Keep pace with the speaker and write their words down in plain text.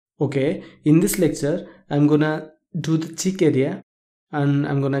Okay, in this lecture I'm gonna do the cheek area and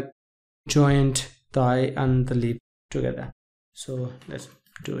I'm gonna joint the eye and the lip together. So let's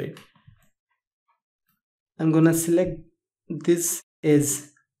do it. I'm gonna select this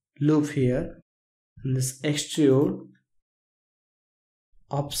as loop here and this extrude,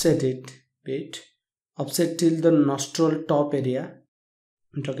 offset it bit, offset till the nostril top area.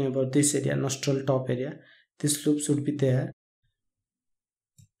 I'm talking about this area, nostril top area. This loop should be there.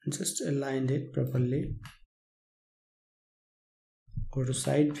 Just aligned it properly. Go to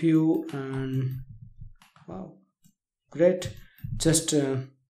side view and wow, great. Just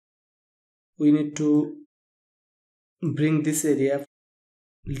we need to bring this area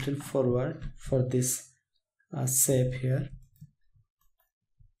little forward for this shape here.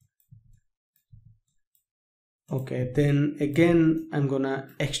 Okay, then again I'm gonna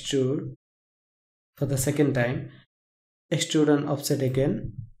extrude for the second time. Extrude and offset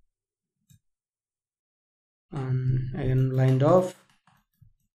again, and again lined off.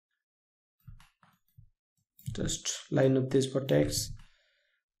 Just line up this vertex.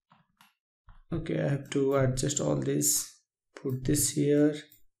 Okay, I have to adjust all this. Put this here,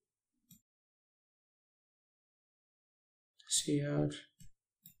 here.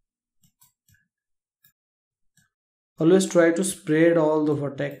 Always try to spread all the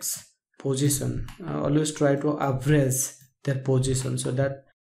vertex position. Always try to average their position so that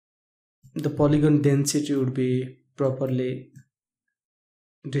the polygon density would be properly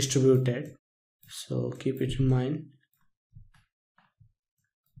distributed. So keep it in mind.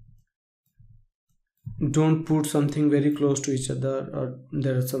 Don't put something very close to each other or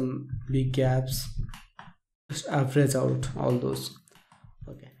there are some big gaps. Just average out all those.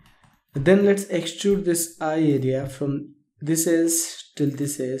 Okay, then let's extrude this eye area from this edge till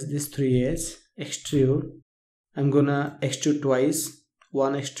this edge, this 3 edge. Extrude. I'm gonna extrude twice.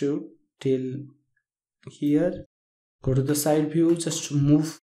 One extrude till here. Go to the side view, just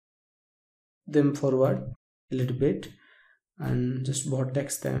move them forward a little bit and just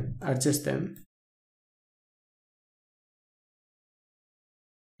vertex them, adjust them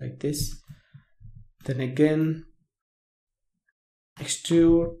like this. Then again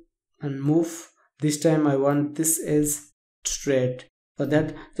extrude and move. This time I want this is straight. For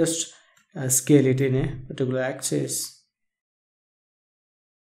that, just scale it in a particular axis.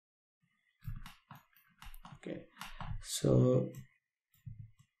 Okay, so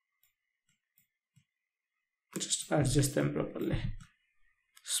just adjust them properly.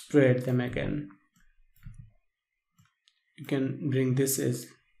 Spread them again. You can bring this as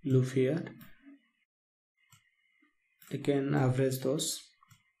loop here. You can average those.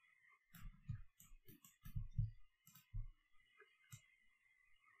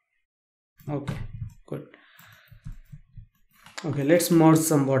 Okay, good. Okay, let's merge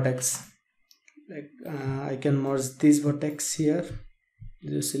some vertex. Like I can merge this vertex here.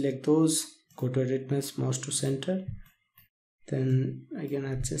 You select those, go to edit mesh, mouse to center. Then I can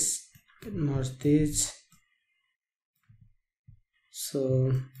adjust, merge this.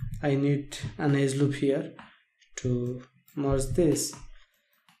 So I need an edge loop here to merge this,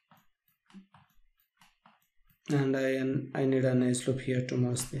 and I need an edge loop here to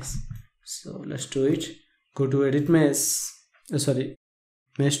merge this. So let's do it. Go to edit mesh,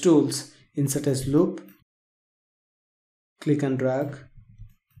 mesh tools, insert edge loop, click and drag,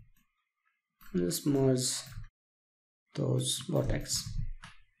 and just merge those vertex.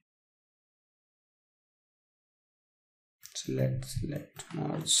 Select,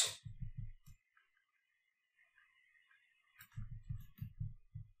 merge.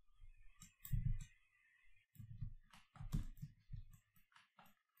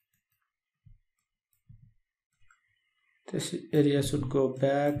 This area should go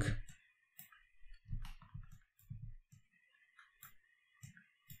back.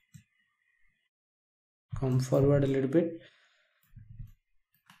 Come forward a little bit.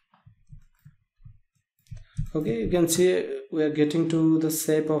 Okay, you can see we are getting to the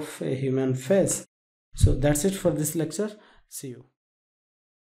shape of a human face. So that's it for this lecture. See you.